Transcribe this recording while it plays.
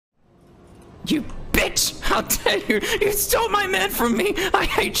You bitch! How dare you! You stole my man from me! I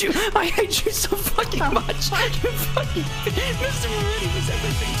hate you! I hate you so fucking much! You fucking... Mr. Moretti was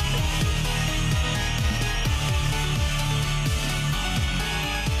everything to me.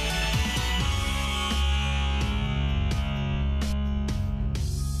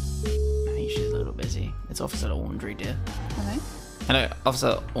 I think she's a little busy. It's Officer Audrey, dear. Hello? Hello,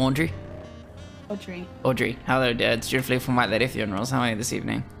 Officer Audrey? Audrey. Hello, dear. It's Judith from White Lady Funerals. How are you this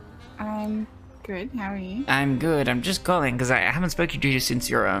evening? I'm good. How are you? I'm good. I'm just calling because I haven't spoken to you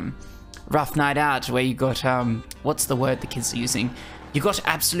since your rough night out where you got what's the word the kids are using? You got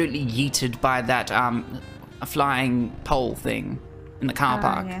absolutely yeeted by that a flying pole thing in the car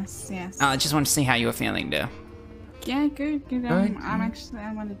park. Yes. I just wanted to see how you were feeling, dear. Yeah, good.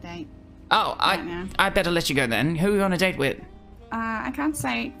 I'm on a date. Oh, right now. I better let you go then. Who are you on a date with? I can't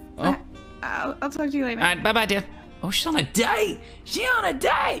say. Oh. I'll talk to you later. Alright, bye-bye, dear. Oh, she's on a date! She's on a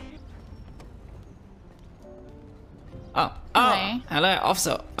date! Hello,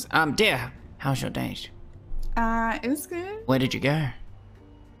 officer. Dear, how's your date? It was good. Where did you go?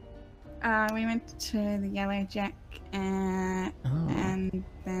 We went to the Yellow Jack and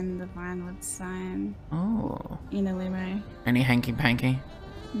then the Vinewood sign. Oh. In a limo. Any hanky-panky?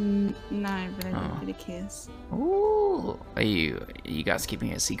 No, but a bit of kiss. Ooh. Are you guys keeping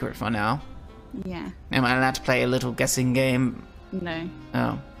it a secret for now? Yeah. Am I allowed to play a little guessing game? No.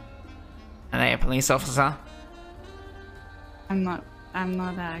 Oh. Are they a police officer? I'm not giving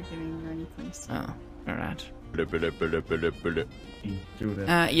you any police. Oh, alright. Judith.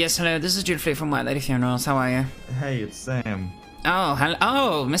 Yes, hello, this is Judith from White Lady Funerals. How are you? Hey, it's Sam. Oh, hello.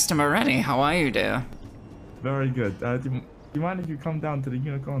 Oh, Mr. Moretti, how are you, dear? Very good. Do you mind if you come down to the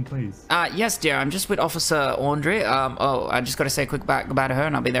Unicorn, please? Yes, dear. I'm just with Officer Audrey. I just got to say a quick goodbye to her,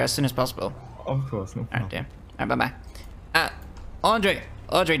 and I'll be there as soon as possible. Of course, no problem. Alright, dear. Alright, bye-bye.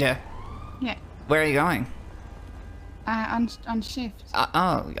 Audrey, dear. Yeah. Where are you going? On shift.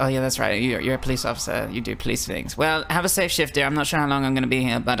 Oh, yeah, that's right. You're a police officer. You do police things. Well, have a safe shift, dear. I'm not sure how long I'm going to be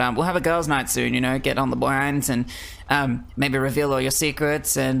here, but we'll have a girls' night soon, you know, get on the blinds and maybe reveal all your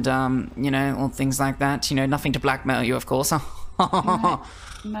secrets and, you know, all things like that. You know, nothing to blackmail you, of course. No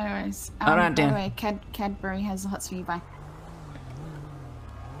worries. All right, dear. By the way, Cadbury has the hots for you. Bye.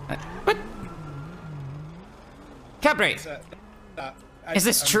 What? Cadbury! Is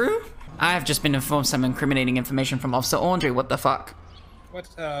this true? I have just been informed some incriminating information from Officer Audrey. What the fuck? What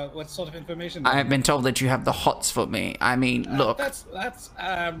sort of information? I have been told that you have the hots for me. I mean, look.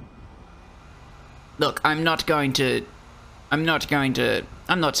 Look, I'm not mad.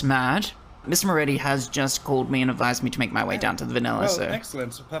 Mr. Moretti has just called me and advised me to make my way down to the Vanilla, well, so...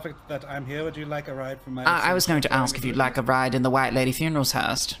 excellent. So perfect that I'm here. Would you like a ride from my... I was going to ask if you'd like a ride in the White Lady Funerals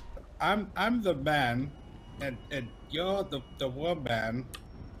hearse. I'm the man, and you're the woman.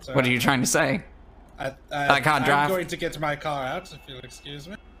 So What are you trying to say? I can't drive? I'm going to get my car out, if you'll excuse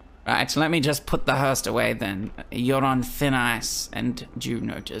me. Right, so let me just put the hearse away then. You're on thin ice and due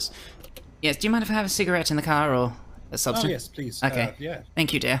notice. Yes, do you mind if I have a cigarette in the car or a substance? Oh, yes, please. Okay. Yeah.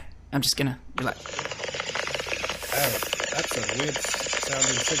 Thank you, dear. I'm just gonna relax. Oh, that's a weird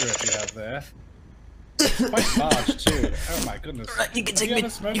sounding cigarette you have there. Quite large, too. Oh, my goodness. Right, you can take have me... you ever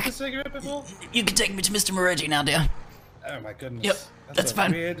smoked a cigarette before? You can take me to Mr. Moretti now, dear. Oh, my goodness. Yep, that's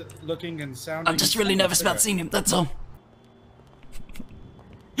fine. Weird looking and sounding... I'm just really nervous about seeing him, that's all.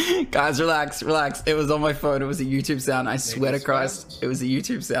 Guys, relax. It was on my phone. It was a YouTube sound. I swear to Christ. It was a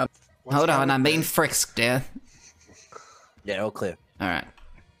YouTube sound. Hold on, I'm being frisked, dear. Yeah, all clear. Alright.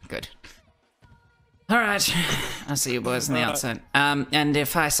 Good. Alright. I'll see you boys on the outside. And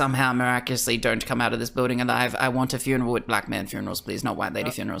if I somehow miraculously don't come out of this building alive, I want a funeral with black man funerals, please, not white lady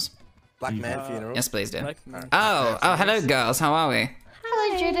funerals. Black man funeral? Yes, please, dear. Oh, hello, girls. How are we?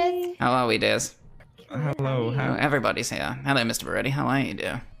 Hello, Judith. How are we, dears? Hello, Oh, everybody's here. Hello, Mr. Moretti. How are you,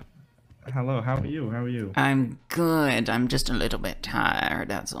 dear? Hello, how are you? I'm good. I'm just a little bit tired,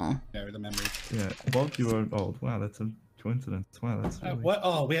 that's all. Yeah, the memory. Yeah, both you are old. Wow, that's a coincidence. Wow, that's really... What?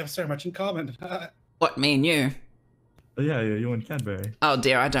 Oh, we have so much in common. What, me and you? Yeah, you and Cadbury. Oh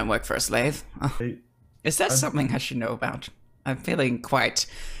dear, I don't work for a slave. Oh. Hey, Is that something I should know about? I'm feeling quite...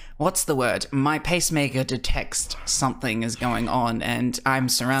 What's the word? My pacemaker detects something is going on, and I'm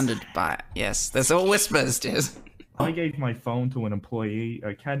surrounded by... Yes, there's all whispers, dear. I gave my phone to an employee,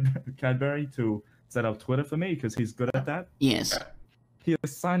 Cadbury, to set up Twitter for me, because he's good at that. Yes. He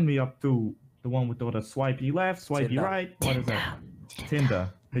assigned me up to the one with all the swipey left, swipey Tinder. right. What is that? Tinder.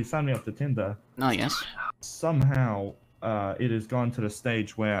 He signed me up to Tinder. Oh, yes. Somehow, it has gone to the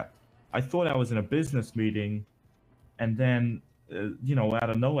stage where I thought I was in a business meeting, and then, you know, out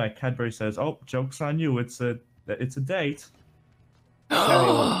of nowhere, Cadbury says, "Oh, joke's on you. It's a date."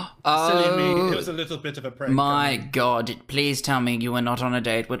 Silly me. was a little bit of a prank. My God, please tell me you were not on a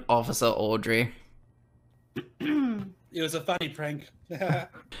date with Officer Audrey. It was a funny prank.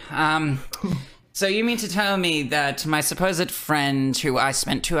 So you mean to tell me that my supposed friend, who I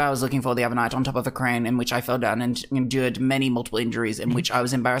spent 2 hours looking for the other night on top of a crane, in which I fell down and endured many multiple injuries, in which I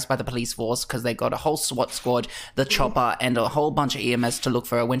was embarrassed by the police force because they got a whole SWAT squad, the chopper, and a whole bunch of EMS to look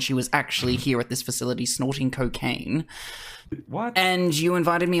for her when she was actually here at this facility snorting cocaine? What? And you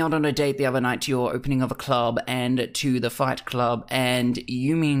invited me out on a date the other night to your opening of a club and to the fight club, and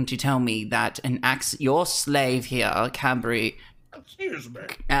you mean to tell me that your slave here, Cadbury, Excuse me.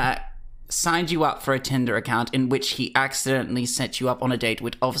 signed you up for a Tinder account in which he accidentally set you up on a date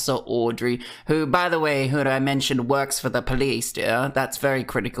with Officer Audrey, who, by the way, who I mentioned works for the police, dear. That's very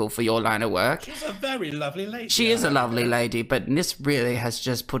critical for your line of work. She's a very lovely lady. She is a lovely lady, but this really has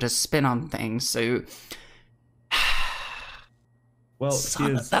just put a spin on things, so... Well,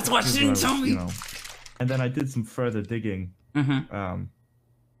 Son, that's what she didn't tell me. You know, and then I did some further digging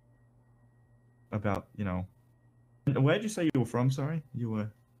about, you know... Where'd you say you were from, sorry? You were...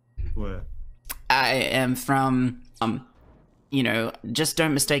 I am from, you know, just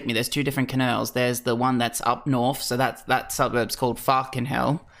don't mistake me, there's two different canals. There's the one that's up north, so that suburb's called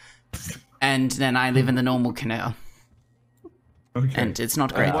Farkenhell, and then I live in the normal canal. Okay. And it's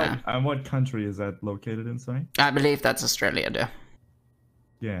not great there. And what country is that located in, sorry? I believe that's Australia, dear.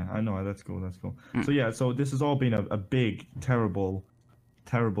 Yeah, I know, that's cool, that's cool. So yeah, so this has all been a big, terrible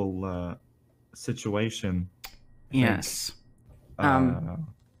situation. Yes.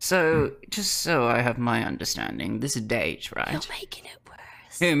 So, just so I have my understanding, this is date, right? You're making it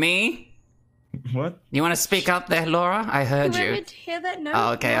worse. Who, me? What? You want to speak up there, Laura? I heard Whoever you. to hear that, no.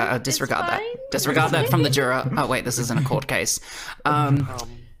 Oh, okay, I'll it's disregard that. fine. Disregard that from the juror. Oh, wait, this isn't a court case.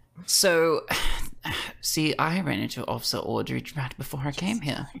 So, see, I ran into Officer Audrey right before I came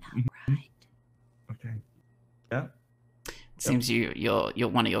here. Okay. Yeah. It seems you're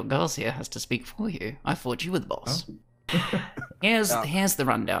one of your girls here has to speak for you. I thought you were the boss. Oh. Here's the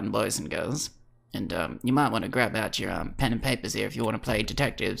rundown, boys and girls. And you might want to grab out your pen and papers here if you want to play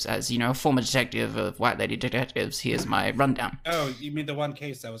detectives. As, you know, former detective of White Lady Detectives, here's my rundown. Oh, you mean the one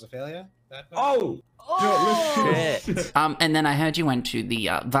case that was a failure? That one? Oh! Shit. And then I heard you went to the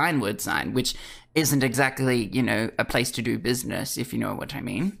Vinewood sign, which isn't exactly, you know, a place to do business, if you know what I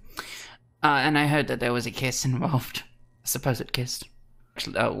mean. And I heard that there was a kiss involved. A supposed kiss.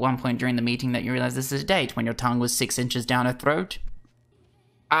 At one point during the meeting that you realized this is a date when your tongue was 6 inches down her throat.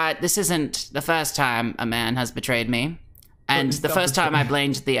 This isn't the first time a man has betrayed me. And the first time I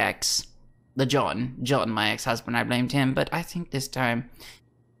blamed the ex. John, my ex-husband, I blamed him. But I think this time...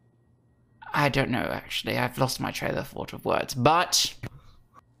 I don't know, actually. I've lost my trail of thought of words. But...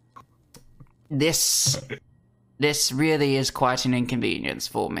 This really is quite an inconvenience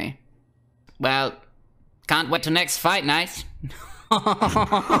for me. Well, can't wait till next fight night.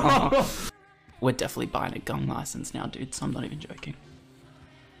 We're definitely buying a gun license now, dude, so I'm not even joking.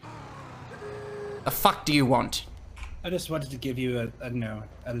 The fuck do you want? I just wanted to give you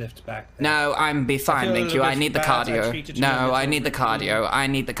a lift back there. No, I'm be fine, feel a thank little you. I bit need the bad. I cardio. treated you a No, I little need the bit cardio. I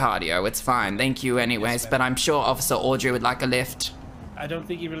need the cardio. It's fine. Thank you anyways, but I'm sure Officer Audrey would like a lift. I don't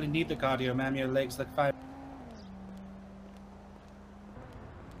think you really need the cardio, ma'am. Your legs look fine.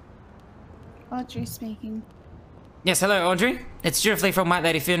 Audrey speaking. Yes, hello, Audrey. It's Judith from White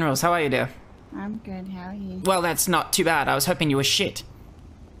Lady Funerals. How are you, dear? I'm good, how are you? Well, that's not too bad. I was hoping you were shit.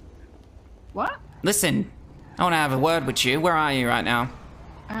 What? Listen, I want to have a word with you. Where are you right now?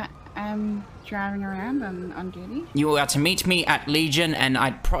 I'm driving around on duty. You are to meet me at Legion, and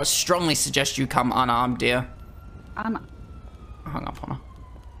I'd strongly suggest you come unarmed, dear. I hung up on her.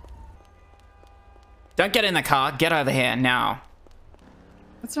 Don't get in the car. Get over here now.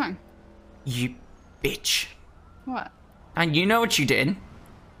 What's wrong? You bitch. What? And you know what you did.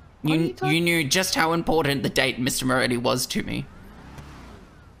 What are you talking- You knew just how important the date Mr. Moretti was to me.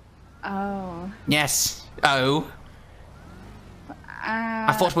 Oh. Yes. Oh.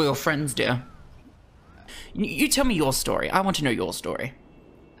 I thought we were friends, dear. You tell me your story. I want to know your story.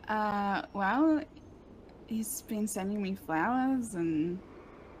 Well, he's been sending me flowers and,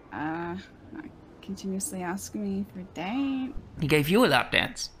 continuously asking me for a date. He gave you a lap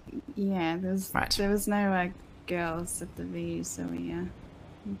dance. Yeah, Right. there was no, girls at the venue, so he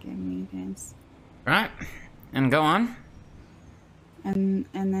gave me a dance. Right. And go on. And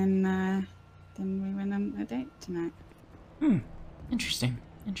then we went on a date tonight. Interesting.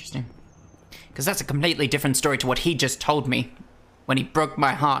 Because that's a completely different story to what he just told me when he broke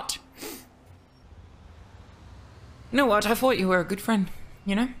my heart. You know what? I thought you were a good friend,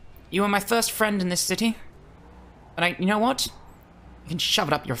 you know? You were my first friend in this city. But you know what? You can shove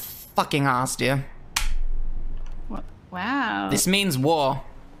it up your fucking ass, dear. What? Wow. This means war.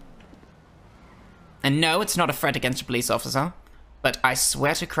 And no, it's not a threat against a police officer. But I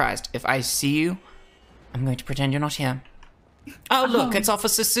swear to Christ, if I see you, I'm going to pretend you're not here. Oh, look, it's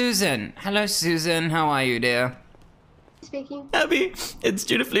Officer Susan. Hello, Susan. How are you, dear? Speaking. Abby, it's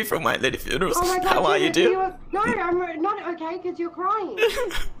Judith Lee from White Lady Funerals. Oh my God, How are you, Judith, dear? No, I'm not okay because you're crying.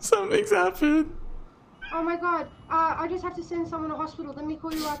 Something's happened. Oh my God, I just have to send someone to hospital. Let me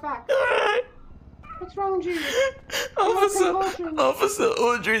call you right back. Alright. What's wrong with you? Officer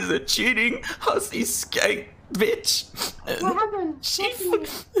Audrey's a cheating, hussy skank bitch. What happened? She Talk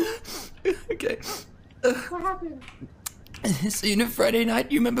to me. Okay. What happened? So you know Friday night?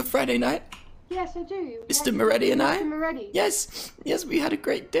 You remember Friday night? Yes, I do. Mr. Moretti and I? Mr. Moretti. Yes, we had a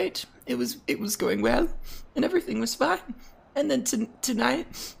great date. It was going well, and everything was fine. And then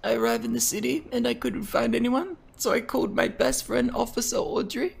tonight, I arrived in the city, and I couldn't find anyone. So I called my best friend, Officer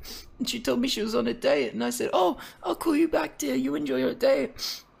Audrey, and she told me she was on a date. And I said, "Oh, I'll call you back, dear. You enjoy your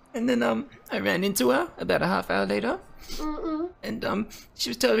date." And then I ran into her about a half hour later. And she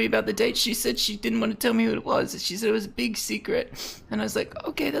was telling me about the date. She said she didn't want to tell me who it was. She said it was a big secret. And I was like,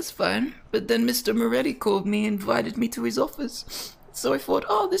 okay, that's fine. But then Mr. Moretti called me and invited me to his office. So I thought,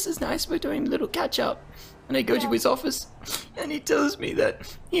 oh, this is nice. We're doing a little catch up. And I go to his office, and he tells me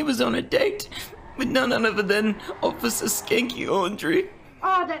that he was on a date with none other than Officer Skanky Audrey.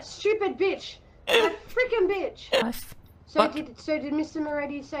 Oh, that stupid bitch. That freaking bitch. So What? did Mr.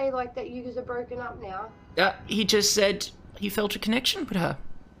 Moretti say like that you guys are broken up now? He just said he felt a connection with her.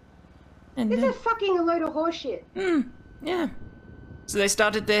 And This is fucking a load of horseshit. yeah. So they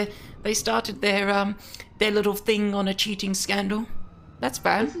started their little thing on a cheating scandal. That's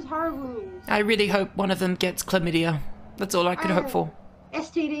fine. This is horrible news. I really hope one of them gets chlamydia. That's all I could hope for.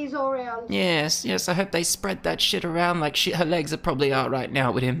 STDs all around. Yes, I hope they spread that shit around like shit. Her legs are probably out right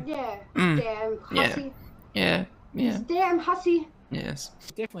now with him. Yeah. Damn hussy. Yeah. Damn hussy. Yes.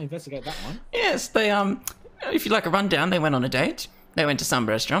 Definitely investigate that one. Yes, they, if you like a rundown, they went on a date. They went to some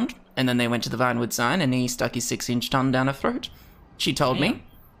restaurant, and then they went to the Vinewood sign, and he stuck his 6-inch tongue down her throat. She told me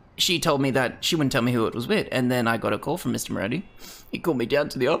that she wouldn't tell me who it was with, and then I got a call from Mr. Moretti. He called me down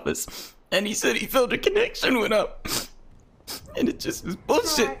to the office, and he said he felt a connection with her. And it just was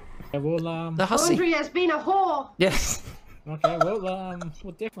bullshit. Right. Yeah, we'll The hussy. Audrey has been a whore. Yes. okay, well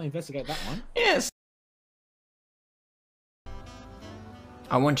we'll definitely investigate that one. Yes.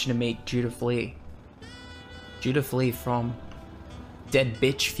 I want you to meet Judith Lee. Judith Lee from Dead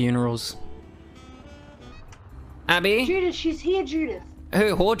Bitch Funerals. Abby? Judith, she's here, Judith. Who?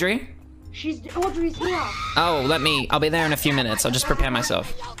 Audrey? Audrey's here. Oh, I'll be there in a few minutes. I'll just prepare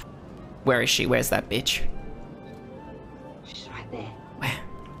myself. Where is she? Where's that bitch? She's right there. Where?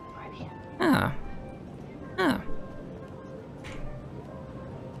 Right here. Oh.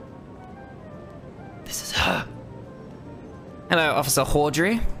 This is her. Hello, Officer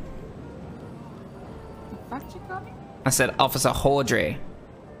Audrey. What you call me? I said Officer Audrey.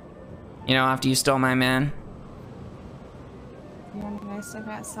 You know, after you stole my man. You want to go step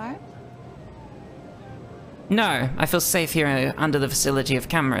outside? No, I feel safe here under the facility of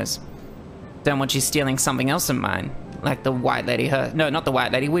cameras. Don't want you stealing something else of mine. Like the White Lady, No, not the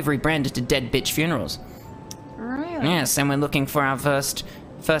White Lady. We've rebranded to Dead Bitch Funerals. Really? Yes, and we're looking for our first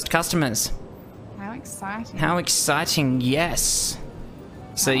customers. How exciting. How exciting, yes.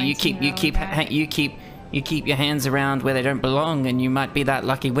 So Can't you wait to keep you keep your hands around where they don't belong, and you might be that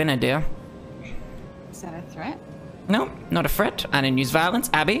lucky winner, dear. Is that a threat? No, not a threat. I didn't use violence.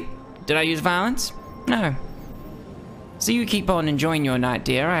 Abby, did I use violence? No. So you keep on enjoying your night,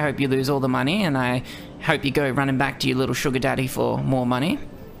 dear. I hope you lose all the money, and I hope you go running back to your little sugar daddy for more money.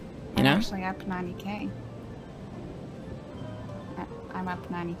 You know? I'm actually up 90k. I'm up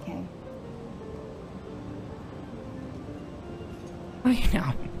 90k. Oh, you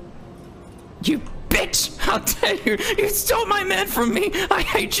know. You bitch! How dare you! You stole my man from me! I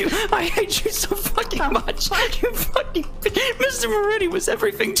hate you! I hate you so fucking much! You fucking bitch! Mr. Moretti was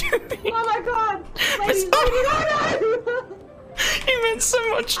everything to me! Oh my God! Lady, Oh. no! He meant so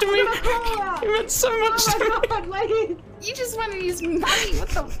much to me! He meant so much to Oh my me! God, lady! You just want to use money. What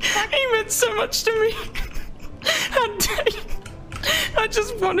the fuck? He meant so much to me! How dare you! I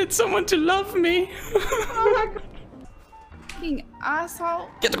just wanted someone to love me! Oh my God! Fucking asshole.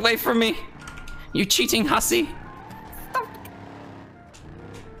 Get away from me! You cheating hussy!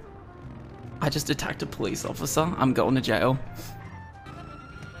 I just attacked a police officer. I'm going to jail.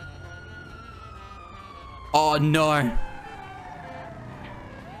 Oh no!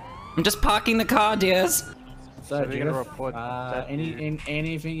 I'm just parking the car, dears. So, we're gonna Judith, report that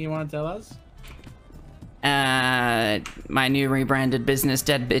anything you want to tell us? My new rebranded business,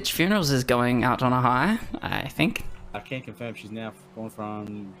 Dead Bitch Funerals, is going out on a high, I think. I can confirm she's now gone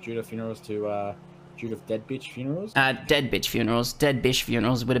from Judith Funerals to Judith Dead Bitch Funerals. Dead Bitch Funerals. Dead Bitch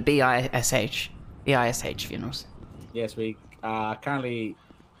Funerals with a B-I-S-H. B-I-S-H Funerals. Yes, we are currently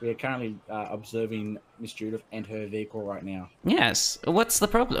observing Miss Judith and her vehicle right now. Yes. What's the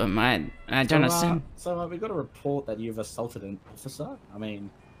problem? I don't understand. So we got a report that you've assaulted an officer. I mean,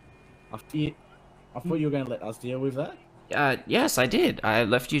 I thought you were going to let us deal with that. Yes, I did. I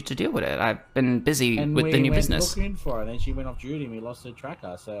left you to deal with it. I've been busy with the new business. And we went looking for her, and then she went off duty, and we lost her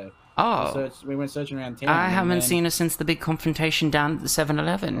tracker, so... Oh. We went searching around town. I haven't seen her since the big confrontation down at the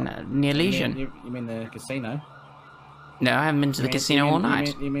 7-Eleven near Legion. You mean the casino? No, I haven't been to the casino all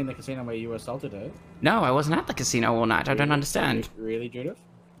night. You mean the casino where you assaulted her? No, I wasn't at the casino all night. I don't understand. Really, Judith?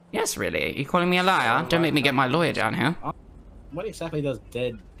 Yes, really. Are you calling me a liar? Don't make me get my lawyer down here. What exactly does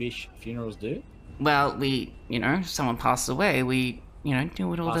Dead Bish Funerals do? Well, someone passed away. We, do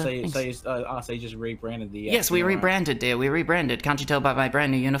what all the things. So you just rebranded the... Yes, we rebranded, dear. We rebranded. Can't you tell by my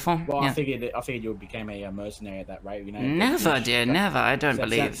brand new uniform? Well, yeah. I figured you became a mercenary at that rate, Never, dear, never. I don't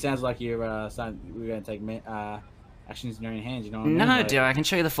believe. Sounds like you're we're going to take actions in your own hands, you know what I mean? No, dear, I can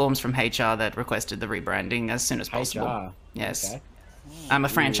show you the forms from HR that requested the rebranding as soon as possible. HR? Yes. Okay. I'm a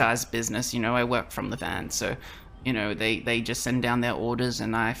franchise business, I work from the van, so... they just send down their orders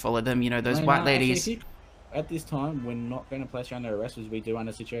and I follow them. Those white ladies. Actually, at this time, we're not going to place you under arrest because we do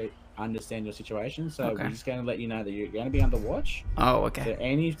understand your situation. So Okay. we're just going to let you know that you're going to be under watch. Oh, okay. So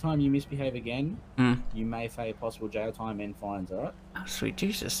any time you misbehave again, you may face possible jail time and fines, alright? Oh, sweet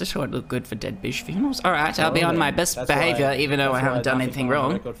Jesus. This won't look good for Dead Bish Funerals. Alright, I'll be on my best behavior even though I haven't done anything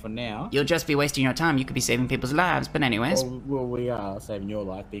wrong. For now. You'll just be wasting your time. You could be saving people's lives. But anyways. Well, we are saving your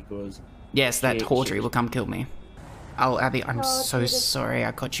life because... Yes, that Hawtrey will come kill me. Oh, Abby, I'm so Judith. sorry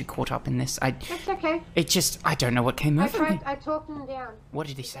I got you caught up in this. That's okay. I don't know what came over me. I talked him down. What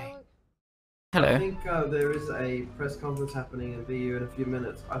did he say? I Hello. think there is a press conference happening in VU in a few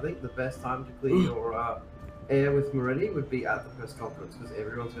minutes. I think the best time to clear your air with Moretti would be at the press conference because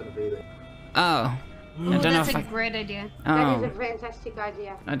everyone's going to be there. Oh. I don't know That's if a great idea. That is a Oh. fantastic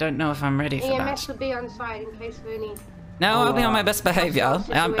idea. I don't know if I'm ready for EMS that. will be on site in case of any... No, I'll be on my best behavior.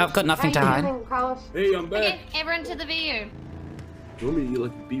 I've got nothing to hide. Carlos? Hey, I'm back. Okay, everyone to the VU. You want me to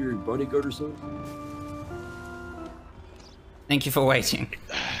like be your bodyguard or something? Thank you for waiting.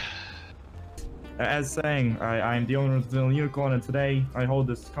 As saying, I'm the owner of the Unicorn, and today I hold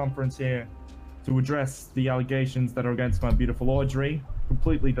this conference here to address the allegations that are against my beautiful Audrey,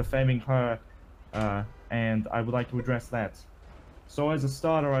 completely defaming her, and I would like to address that. So as a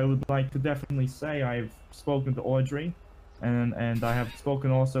starter, I would like to definitely say I've spoken to Audrey, and I have spoken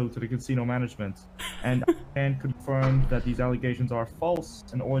also to the casino management, and I can confirm that these allegations are false,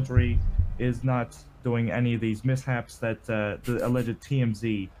 and Audrey is not doing any of these mishaps that the alleged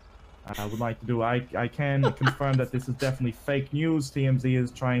TMZ would like to do. I can confirm that this is definitely fake news. TMZ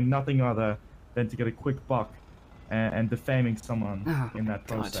is trying nothing other than to get a quick buck and defaming someone in that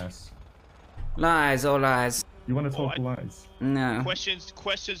process. Lies, all lies. You want to talk lies? No.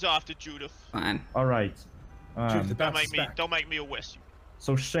 Questions after Judith. Fine. All right. Don't make me arrest you.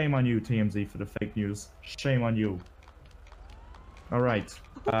 So shame on you, TMZ, for the fake news. Shame on you. All right.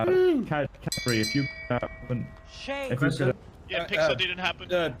 Cadbury, if you Shame. if you could, Yeah, Pixar didn't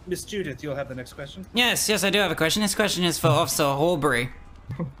happen. Miss Judith, you'll have the next question. Yes, I do have a question. This question is for Officer Horbury.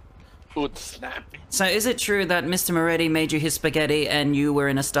 Good snap. So is it true that Mr. Moretti made you his spaghetti and you were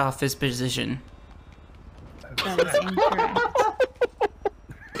in a starfish position? That is incorrect.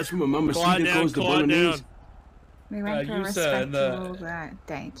 That's when my mama Quiet down, goes the quiet bolognese. down. We went for a you, sir, and the- respectable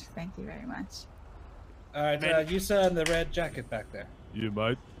date. Thank you very much. Alright, you sir in the red jacket back there. You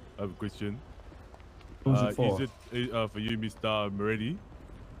might have a question. who's it for? Is it for you, Mr. Moretti?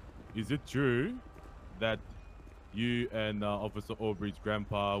 Is it true that you and Officer Aubrey's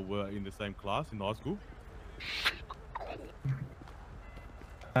grandpa were in the same class in high school?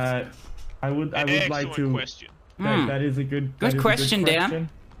 I would like to. Question. That is a good. Good question, Dan.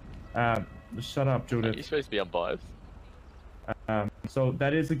 Shut up, Judith. You're supposed to be unbiased. So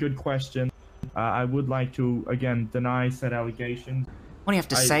that is a good question. I would like to again deny said allegations. What do you have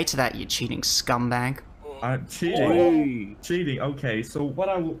to say to that, you cheating scumbag? Cheating. Cheating. Okay, so what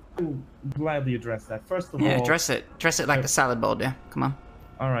I will gladly address that. First of all. Yeah, dress it like a salad bowl, dear. Come on.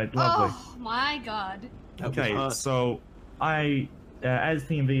 All right, lovely. Oh my god. Okay, so as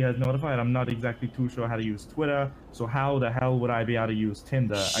TMV has notified, I'm not exactly too sure how to use Twitter. So how the hell would I be able to use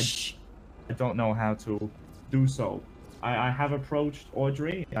Tinder? I don't know how to do so. I have approached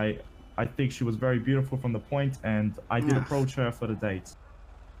Audrey. I think she was very beautiful from the point, and I did approach her for the date.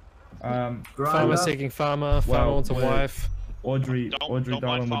 Farmer seeking farmer. Farmer wants a wife. Audrey, Don't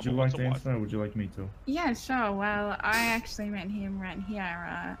darling, mind would you Farmer like wants to a wife. answer, or would you like me to? Yeah, sure. Well, I actually met him right here.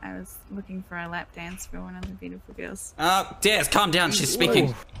 I was looking for a lap dance for one of the beautiful girls. Des, calm down. She's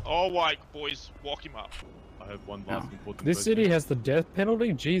speaking. All right, boys, walk him up. I have one last important This question. city has the death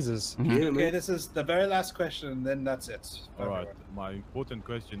penalty? Jesus. Okay, this is the very last question, and then that's it. Alright, my important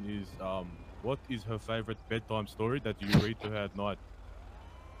question is, what is her favorite bedtime story that you read to her at night?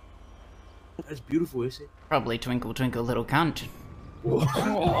 That's beautiful, is it? Probably Twinkle Twinkle Little Cunt. Whoa.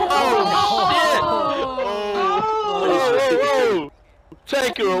 Whoa!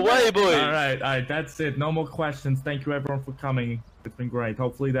 Take her away, boys! Alright, that's it. No more questions. Thank you everyone for coming. It's been great.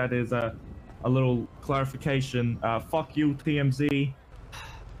 Hopefully that is a little clarification. Fuck you, TMZ.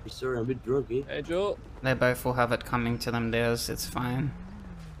 Sorry, I'm a bit drunk, eh? Hey, Joel. They both will have it coming to them, Des. It's fine.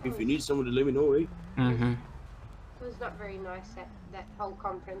 If you need someone to let me know, eh? Mm-hmm. It was not very nice, that whole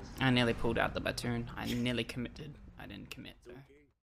conference. I nearly pulled out the batoon. I nearly committed. I didn't commit, though.